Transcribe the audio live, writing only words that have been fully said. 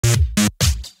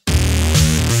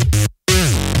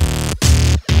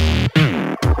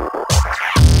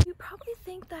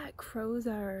crows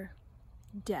are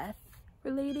death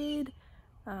related,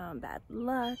 bad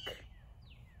luck.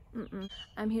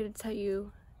 I'm here to tell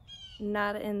you,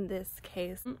 not in this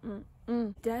case.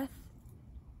 Death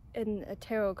in a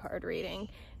tarot card reading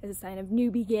is a sign of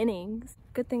new beginnings.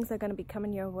 Good things are going to be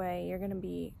coming your way. You're going to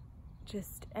be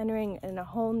just entering in a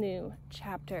whole new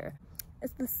chapter.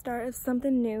 It's the start of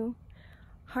something new.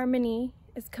 Harmony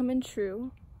is coming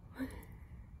true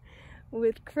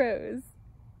with crows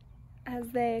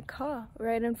as they caw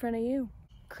right in front of you.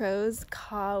 Crows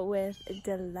caw with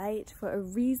delight for a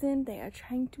reason. They are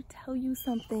trying to tell you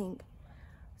something.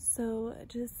 So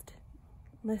just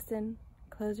listen,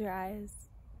 close your eyes.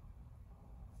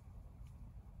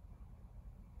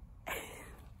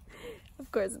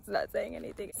 Of course, it's not saying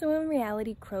anything. So in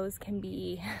reality, crows can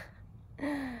be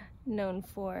known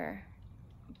for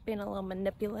being a little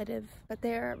manipulative, but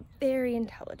they're very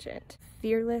intelligent,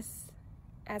 fearless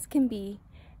as can be,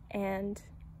 and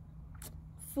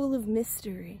full of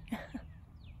mystery.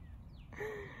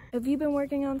 If you've been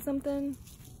working on something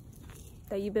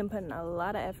that you've been putting a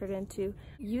lot of effort into,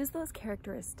 use those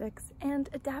characteristics and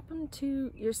adapt them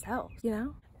to yourself, you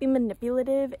know? Be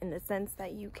manipulative in the sense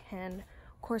that you can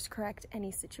course correct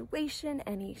any situation,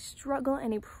 any struggle,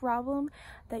 any problem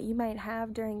that you might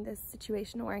have during this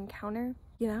situation or encounter,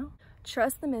 you know?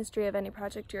 Trust the mystery of any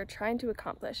project you're trying to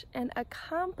accomplish and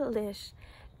accomplish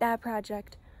that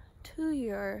project to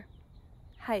your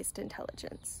highest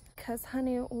intelligence. Because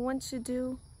honey, once you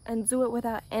do, and do it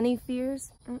without any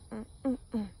fears,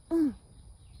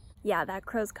 yeah, that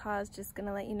crow's caw is just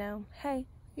gonna let you know, hey,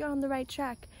 you're on the right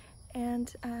track,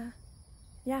 and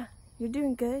yeah, you're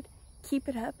doing good. Keep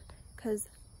it up, because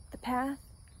the path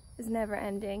is never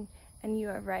ending and you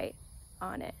are right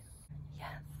on it.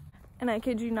 Yes. And I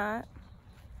kid you not,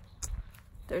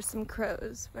 there's some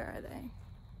crows. Where are they?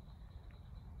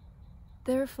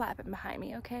 They're flapping behind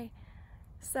me, okay?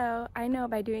 So I know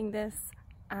by doing this,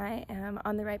 I am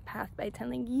on the right path by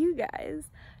telling you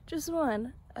guys just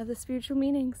one of the spiritual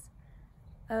meanings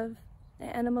of the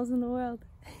animals in the world.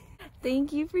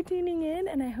 Thank you for tuning in,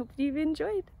 and I hope you've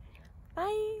enjoyed.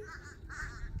 Bye.